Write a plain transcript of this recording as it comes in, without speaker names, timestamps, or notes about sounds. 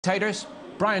Taters,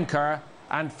 Brian Kerr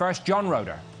and first John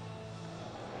Roeder.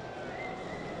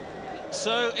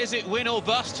 So is it win or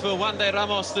bust for Juande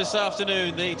Ramos this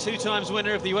afternoon? The two-times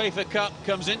winner of the UEFA Cup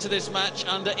comes into this match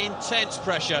under intense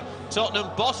pressure. Tottenham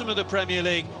bottom of the Premier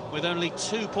League with only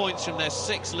 2 points from their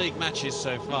 6 league matches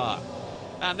so far.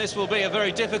 And this will be a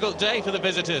very difficult day for the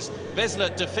visitors.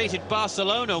 Wisla defeated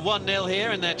Barcelona 1-0 here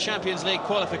in their Champions League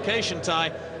qualification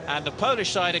tie, and the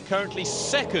Polish side are currently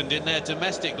second in their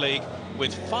domestic league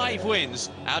with 5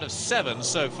 wins out of 7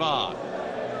 so far.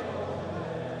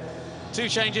 2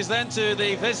 changes then to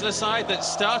the Wisla side that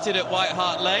started at White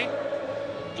Hart Lane.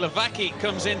 Glowacki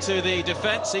comes into the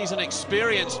defence. He's an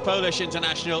experienced Polish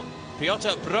international.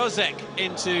 Piotr Brożek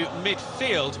into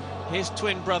midfield. His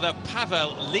twin brother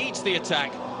Paweł leads the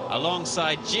attack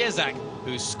alongside Jezak,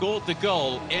 who scored the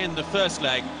goal in the first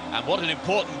leg. And what an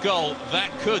important goal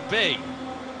that could be.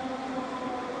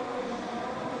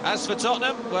 As for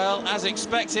Tottenham, well, as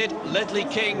expected, Ledley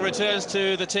King returns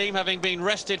to the team, having been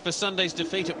rested for Sunday's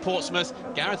defeat at Portsmouth.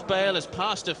 Gareth Bale has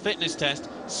passed a fitness test.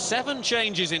 7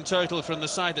 changes in total from the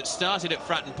side that started at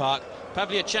Fratton Park.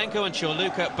 Pavlyuchenko and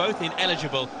Chorluka both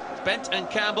ineligible. Bent and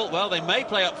Campbell, well, they may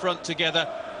play up front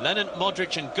together. Lennon,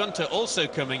 Modric and Gunter also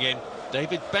coming in.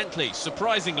 David Bentley,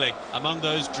 surprisingly, among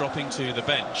those dropping to the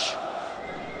bench.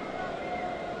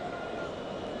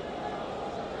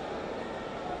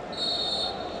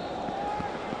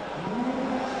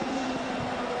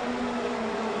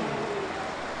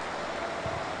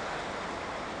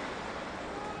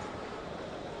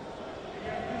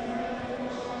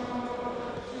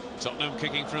 Tottenham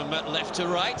kicking from left to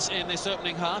right in this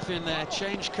opening half in their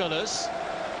changed colours.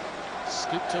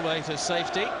 Scooped away to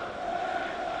safety.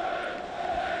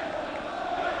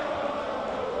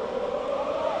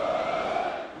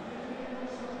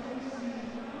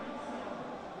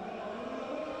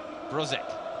 Brożek.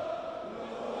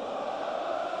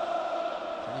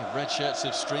 Plenty of red shirts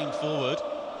have streamed forward. A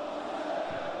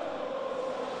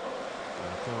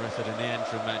poor effort in the end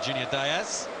from Junior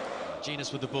Diaz.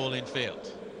 Genus with the ball in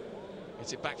field.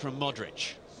 Gets it back from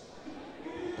Modric.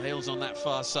 Bale's on that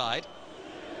far side.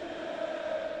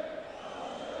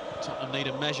 Tottenham need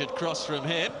a measured cross from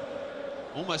him.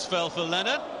 Almost fell for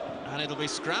Lennon, and it'll be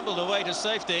scrambled away to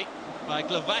safety by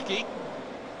Glowacki.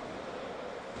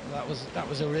 That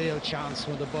was a real chance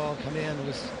when the ball came in. It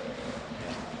was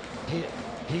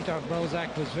Piotr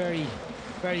Brożek was very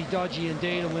dodgy in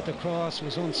dealing with the cross.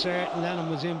 Was uncertain.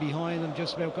 Lennon was in behind him,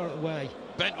 just about got it away.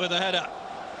 Bent with a header.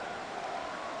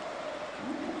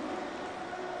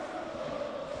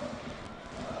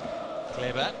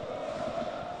 Kleber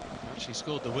actually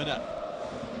scored the winner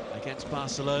against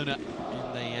Barcelona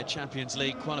in the Champions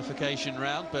League qualification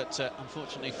round, but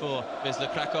unfortunately for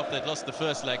Wisla Krakow, they'd lost the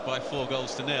first leg by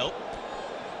 4-0.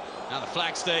 Now the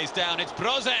flag stays down. It's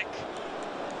Brożek.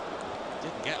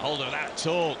 Didn't get hold of that at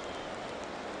all.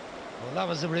 Well, that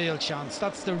was a real chance.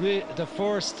 That's the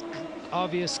first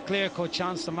obvious clear-cut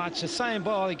chance to match. The same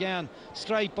ball again,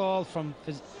 straight ball from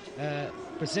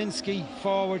Brzezinski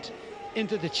forward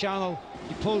into the channel.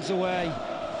 He pulls away,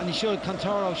 and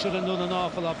Cantoro should have done an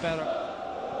awful lot better.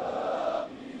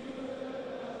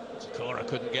 Cora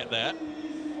couldn't get there.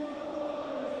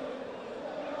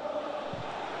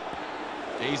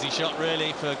 Easy shot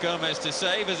really for Gomez to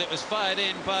save, as it was fired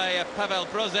in by Paweł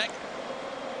Brożek.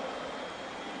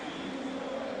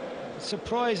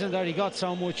 Surprising that he got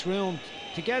so much room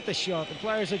to get the shot. The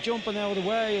players are jumping out of the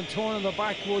way and turning the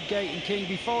back, Woodgate and King,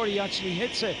 before he actually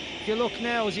hits it. If you look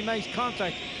now, as he makes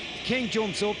contact, King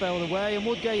jumps up out of the way and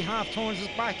Woodgate half turns his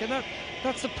back, and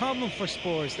that's the problem for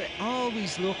Spurs. They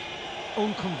always look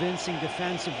unconvincing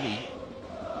defensively.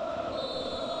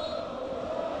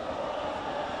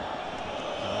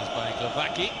 That was by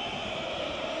Glowacki.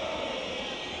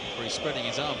 He's spreading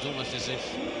his arms almost as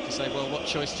if to say, well, what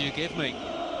choice do you give me?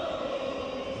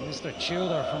 Mr.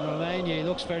 Tudor from Romania, he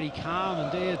looks very calm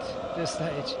indeed at this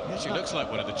stage. He looks like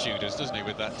one of the Tudors, doesn't he,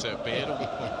 with that beard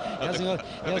at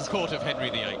the court of Henry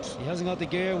VIII. He hasn't got the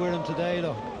gear with him today,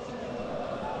 though.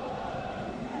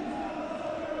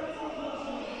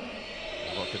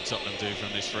 What can Tottenham do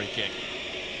from this free kick?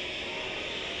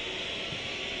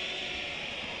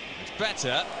 It's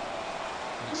better.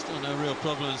 But still no real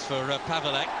problems for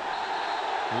Paweł,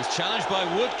 who was challenged by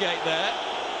Woodgate there.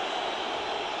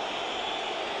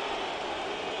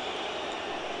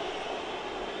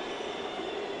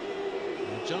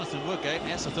 Jonathan Woodgate,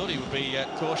 yes, I thought he would be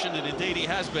cautioned, and indeed he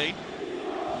has been.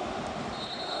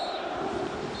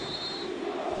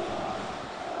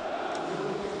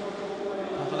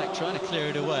 Paweł trying to clear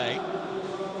it away.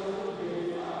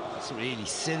 It's a really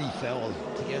silly foul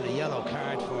to get a yellow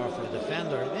card for a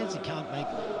defender. It means he can't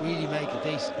really make a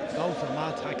decent go for a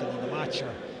man tackle in the match,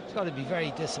 or he's got to be very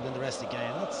disciplined the rest of the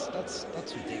game.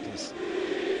 That's ridiculous.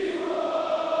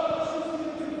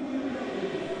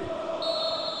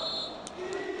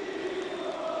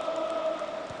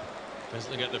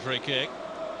 Wisla get the free kick.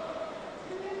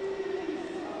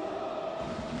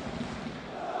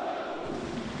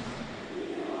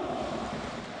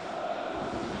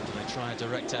 Try a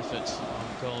direct effort on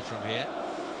goal from here.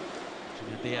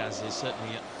 Junior Diaz is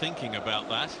certainly thinking about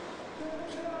that.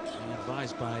 Being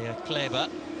advised by Kleber.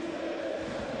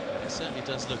 It certainly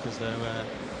does look as though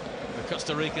the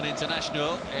Costa Rican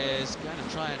international is going to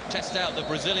try and test out the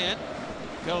Brazilian.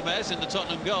 Gomez in the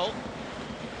Tottenham goal.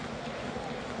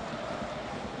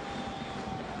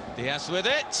 Diaz with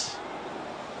it.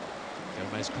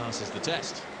 Gomez passes the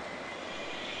test.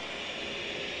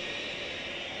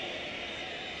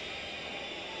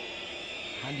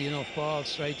 Handy enough ball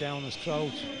straight down his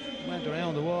throat. Went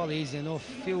around the wall easy enough.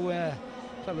 Few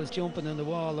fellas jumping in the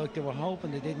wall like they were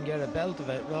hoping they didn't get a belt of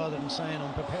it, rather than saying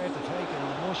I'm prepared to take it in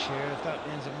the mush here if that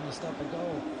means I'm going to stop a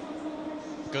goal.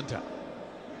 Gunter.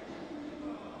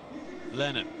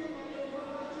 Lennon.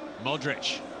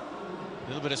 Modric. A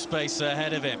little bit of space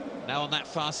ahead of him. Now on that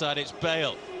far side it's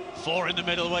Bale. Four in the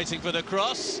middle waiting for the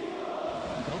cross.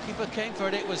 Goalkeeper came for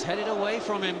it. It was headed away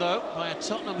from him though by a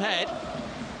Tottenham head.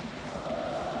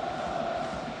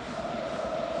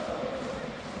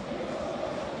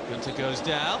 Gunter goes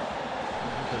down.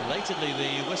 Belatedly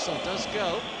the whistle does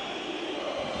go.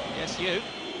 Yes, you.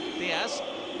 Diaz.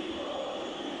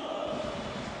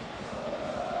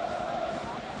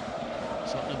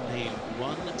 Tottenham need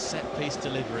one set-piece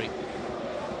delivery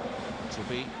to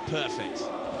be perfect.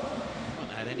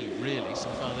 Haven't had any really so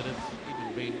far that have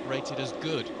even been rated as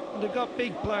good. And they've got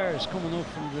big players coming up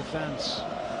from the defence.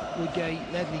 Woodgate,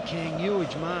 Ledley King,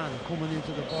 huge man coming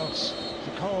into the box.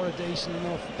 Zakora decent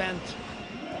enough, bent.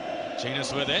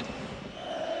 Genus with it.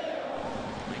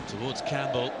 Back towards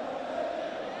Campbell.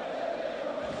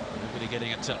 Nobody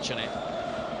getting a touch on it.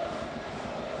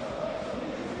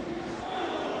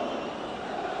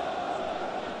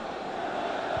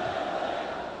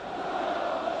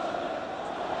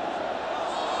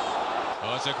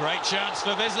 Oh, it's a great chance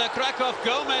for Wisla Krakow.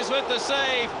 Gomez with the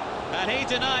save, and he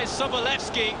denies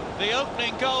Sobolewski the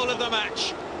opening goal of the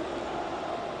match.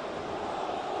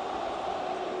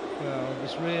 Well,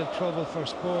 there's real trouble for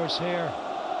Spurs here.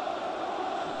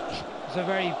 It's a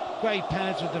very great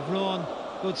penetrative run,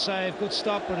 good save, good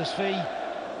stop with his feet.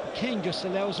 King just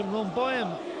allows him run by him.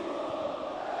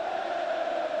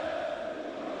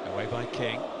 Away by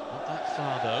King, not that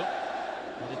far though.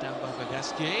 Headed down by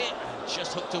Bogaski, and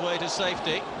just hooked away to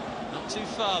safety. Not too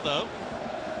far though.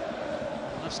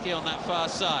 Lewski on that far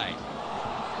side.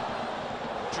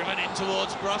 Driven in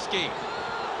towards Broski.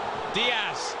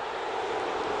 Diaz.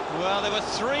 Well, there were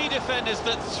three defenders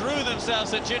that threw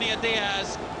themselves at Junior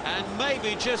Diaz, and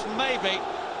maybe, just maybe,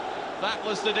 that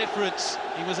was the difference.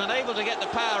 He was unable to get the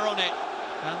power on it,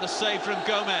 and the save from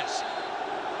Gomez.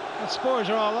 The Spurs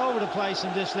are all over the place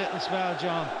in this little spell,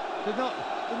 John. There's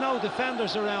no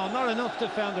defenders around, not enough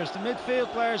defenders. The midfield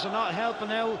players are not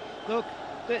helping out. Look,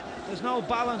 there's no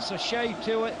balance or shape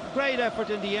to it. Great effort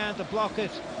in the end to block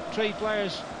it. Three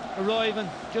players arriving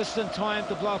just in time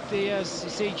to block Diaz. You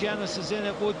see Genesis in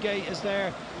it, Woodgate is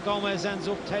there. Gomez ends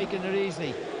up taking it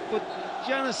easily. But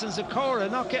Genesis and Zakora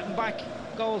not getting back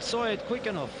goal side quick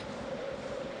enough.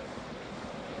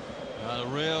 Well, a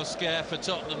real scare for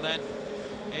Tottenham then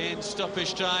in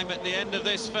stoppage time at the end of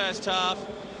this first half.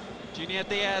 Junior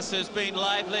Diaz has been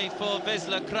lively for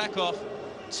Wisla Krakow.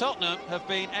 Tottenham have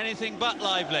been anything but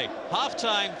lively.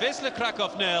 Half-time, Wisla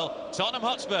Krakow 0, Tottenham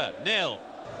Hotspur 0.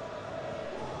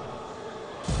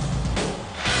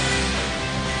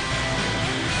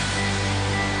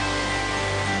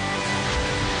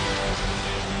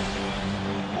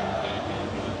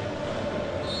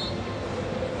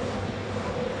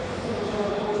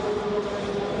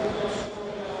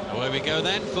 Away we go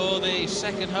then for the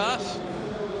second half.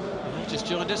 Just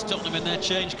joined us, Tottenham in their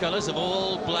change colours of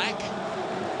all black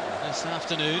this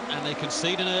afternoon, and they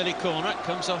concede an early corner. It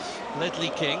comes off Ledley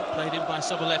King, played in by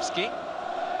Sobolewski.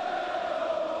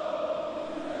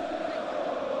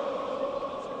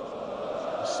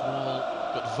 A small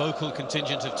but vocal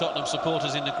contingent of Tottenham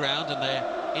supporters in the ground, and they're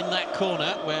in that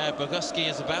corner where Boguski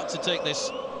is about to take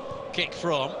this kick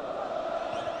from.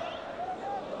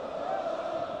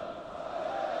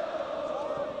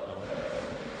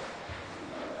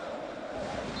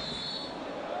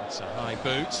 It's a high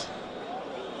boot.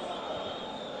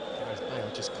 Gareth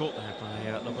Bale just caught there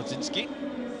by Lobodzinski.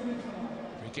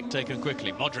 Free kick taken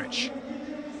quickly. Modric.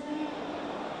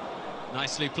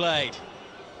 Nicely played.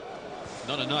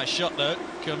 Not a nice shot, though,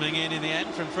 coming in the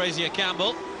end from Frazier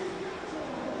Campbell.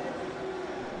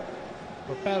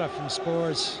 But better from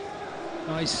Spurs.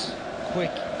 Nice,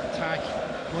 quick attack.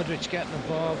 Modric getting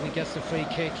involved. He gets the free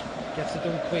kick. Gets it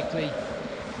done quickly.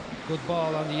 Good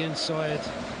ball on the inside.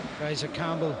 Frazier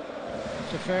Campbell.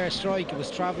 It's a fair strike. It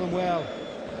was travelling well.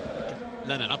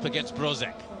 Lennon up against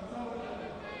Brożek.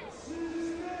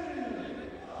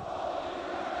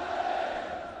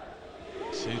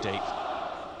 Too deep.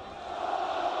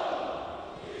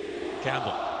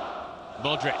 Campbell.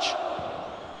 Modric.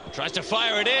 Tries to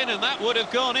fire it in, and that would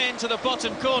have gone into the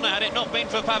bottom corner had it not been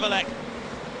for Pavelek.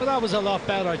 But that was a lot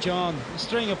better, John. A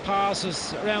string of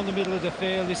passes around the middle of the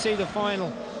field. You see the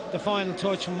final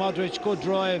touch from Modric. Good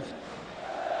drive.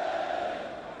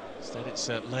 Instead it's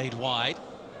laid wide.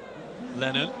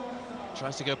 Lennon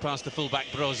tries to go past the fullback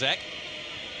Brożek.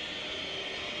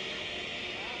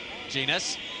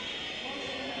 Genius.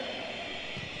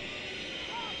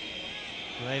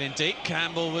 Played in deep.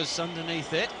 Campbell was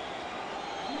underneath it.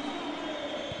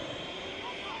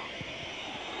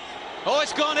 Oh,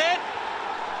 it's gone in!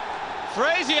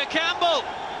 Frazier Campbell!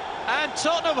 And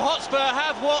Tottenham Hotspur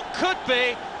have what could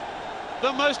be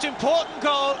the most important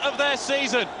goal of their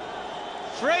season.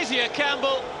 Frazier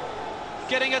Campbell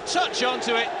getting a touch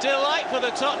onto it. Delight for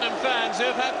the Tottenham fans who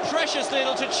have had precious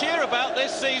little to cheer about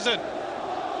this season.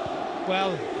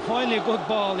 Well, Finally a good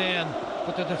ball in,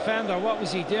 but the defender, what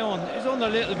was he doing? He's under a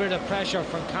little bit of pressure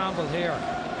from Campbell here,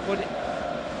 but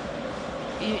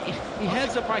he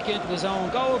heads it back into his own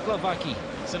goal, Glavaki.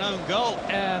 It's an own goal.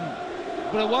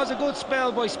 But it was a good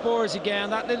spell by Spurs again.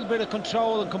 That little bit of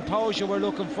control and composure we're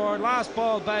looking for. Last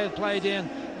ball Bale played in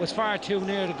was far too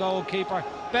near the goalkeeper.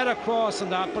 Better cross than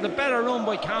that, but a better run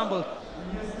by Campbell.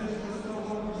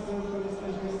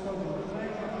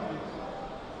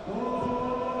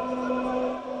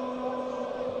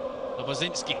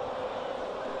 Lobozinski.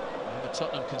 And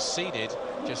Tottenham conceded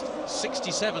just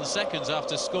 67 seconds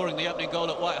after scoring the opening goal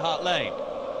at White Hart Lane.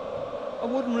 I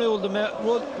wouldn't rule them out.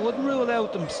 Wouldn't rule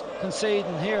out them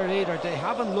conceding here either. They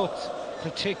haven't looked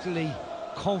particularly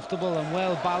comfortable and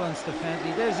well balanced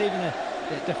defensively. There's even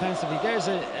defensively. There's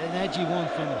an edgy one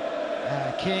from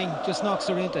King. Just knocks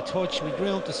her into touch. With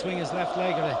room to swing his left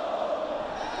leg at it.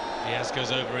 Diaz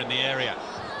goes over in the area.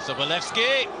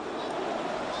 Sobolewski.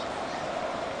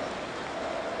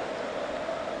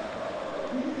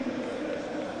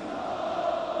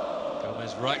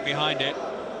 Gomez right behind it.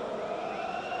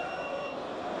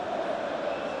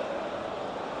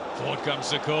 Forward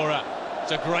comes Zakora.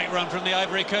 It's a great run from the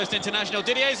Ivory Coast international.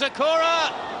 Didier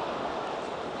Zakora!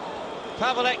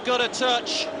 Pavelek got a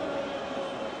touch.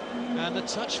 And the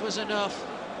touch was enough.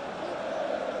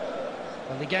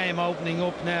 Well, the game opening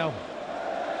up now.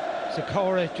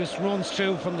 Zakora just runs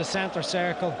through from the centre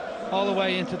circle all the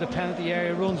way into the penalty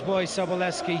area, runs by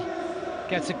Sobolewski,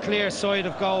 gets a clear side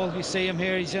of goal. You see him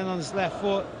here, he's in on his left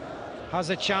foot,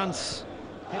 has a chance.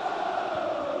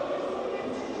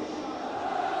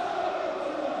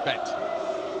 Bent.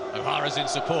 O'Hara's in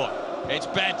support. It's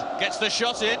Bent, gets the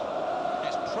shot in.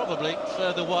 It's probably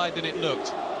further wide than it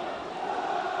looked.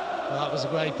 Well, that was a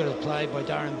great bit of play by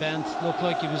Darren Bent. Looked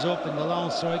like he was up in the lone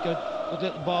striker. Good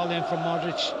little ball in from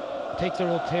Modric. Takes her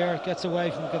up here, gets away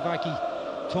from Gavaki,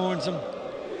 turns him.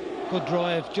 Good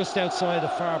drive, just outside the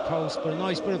far post, but a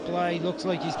nice bit of play. Looks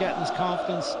like he's getting his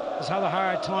confidence. He's had a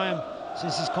hard time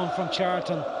since he's come from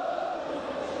Charlton.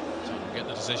 Get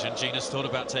the decision. Genius thought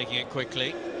about taking it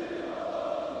quickly.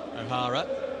 O'Hara.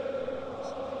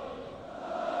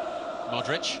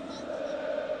 Modric.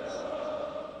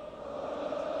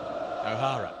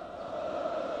 O'Hara.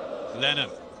 Lennon.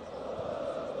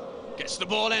 Gets the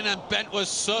ball in, and Bent was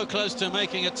so close to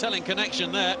making a telling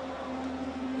connection there.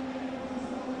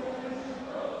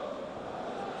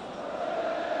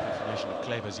 Confirmation of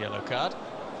Kleber's yellow card.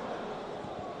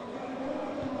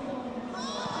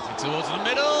 Towards the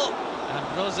middle, and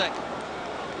Brożek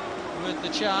with the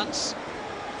chance.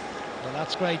 Well,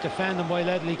 that's great defending by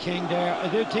Ledley King there. I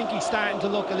do think he's starting to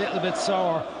look a little bit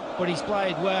sore, but he's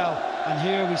played well. And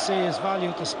here we see his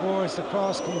value to Spurs. The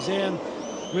cross comes in,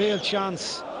 real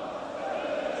chance.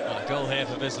 Well, a goal here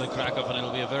for Wisla Krakow, and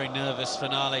it'll be a very nervous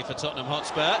finale for Tottenham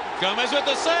Hotspur. Gomez with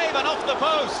the save and off the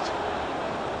post.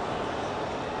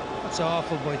 That's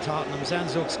awful by Tottenham.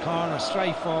 Zenzuk's corner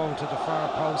straight forward to the far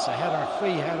post. A header,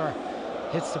 free header,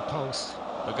 hits the post.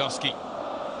 Bogowski.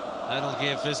 That'll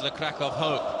give Wisla Krakow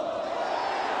hope.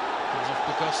 Comes off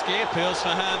Bogowski, appeals for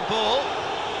handball.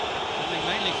 Coming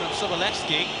mainly from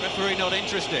Sobolewski. Referee not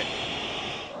interested.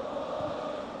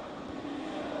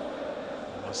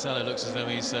 Marcelo looks as though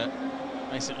he's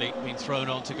basically been thrown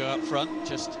on to go up front.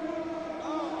 Just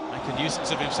Make a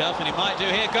nuisance of himself, and he might do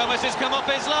here. Gomez has come up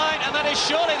his line, and that is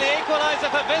surely the equaliser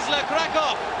for Wisla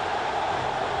Krakow.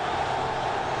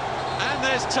 And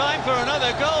there's time for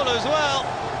another goal as well,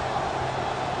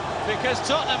 because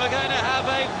Tottenham are going to have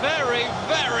a very,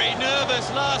 very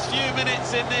nervous last few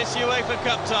minutes in this UEFA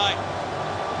Cup tie.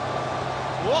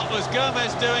 What was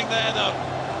Gomez doing there, though?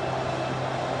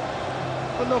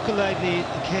 But looking lately,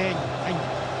 the King and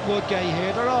Woodgate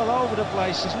here, they're all over the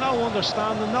place. There's no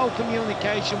understanding, no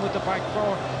communication with the back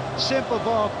four. Simple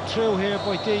ball through here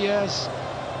by Diaz.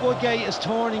 Woodgate is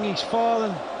turning, he's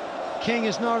falling. King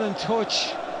is not in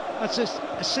touch. That's just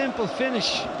a simple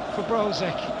finish for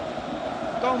Brozovic.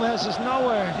 Gomez is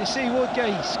nowhere. You see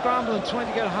Woodgate scrambling, trying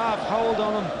to get a half hold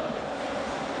on him.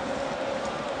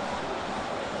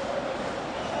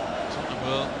 Tottenham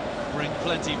will bring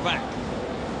plenty back.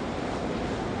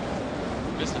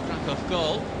 Wisla Krakow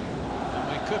goal, and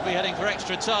we could be heading for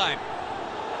extra time.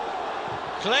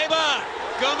 Kleber!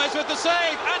 Gomez with the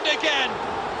save, and again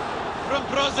from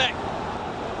Brozovic.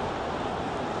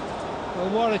 Well,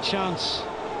 what a chance.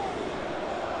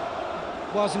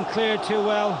 Wasn't cleared too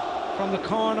well from the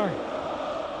corner.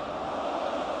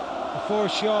 The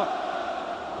first shot.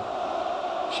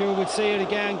 Sure, we'd see it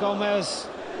again. Gomez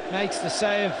makes the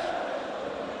save,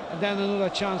 and then another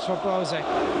chance for Brozovic.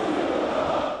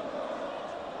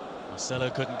 Marcelo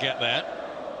couldn't get there.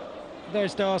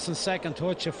 There's Dawson's second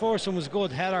touch. The first one was a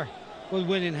good header, good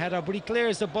winning header, but he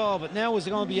clears the ball. But now is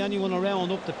there going to be anyone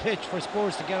around up the pitch for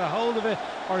Spurs to get a hold of it,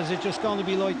 or is it just going to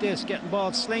be like this, getting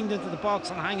balls slinged into the box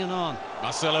and hanging on?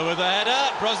 Marcelo with the header.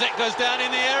 Brozovic goes down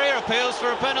in the area, appeals for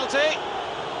a penalty.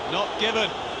 Not given.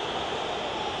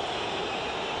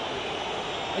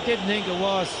 I didn't think it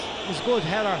was. It was a good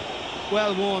header,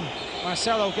 well won.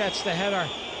 Marcelo gets the header.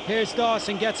 Here's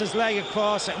Dawson, gets his leg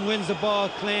across it and wins the ball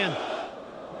clean.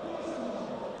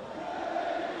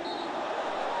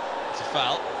 It's a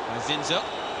foul. Zinzo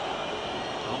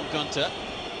on Gunter.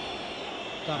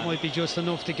 That might be just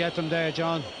enough to get them there,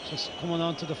 John. Just coming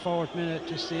on to the 4th minute,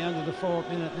 just the end of the 4th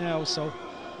minute now, so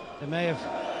they may have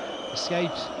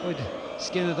escaped with the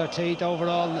skin of their teeth.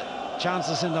 Overall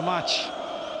chances in the match,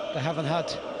 they haven't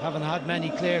had many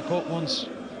clear-cut ones,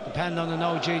 depending on an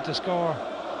OG to score,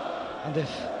 and they've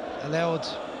allowed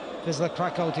Wisla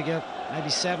Krakow to get maybe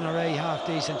 7 or 8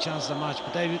 half-decent chances a match.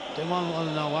 But they want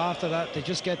to know after that, they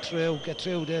just get through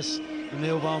this and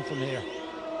move on from here.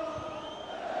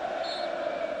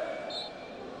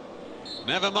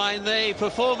 Never mind the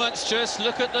performance, just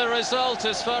look at the result.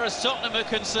 As far as Tottenham are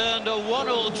concerned, a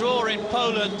 1-1 draw in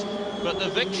Poland, but the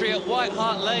victory at White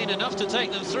Hart Lane enough to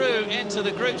take them through into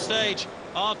the group stage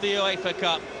of the UEFA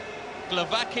Cup.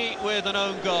 Glowacki with an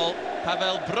own goal,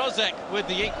 Pavel Brozovic with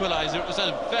the equaliser. It was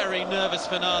a very nervous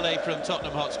finale from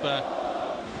Tottenham Hotspur.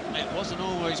 It wasn't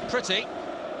always pretty,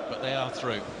 but they are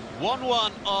through.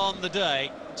 1-1 on the day,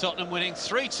 Tottenham winning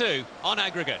 3-2 on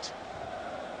aggregate.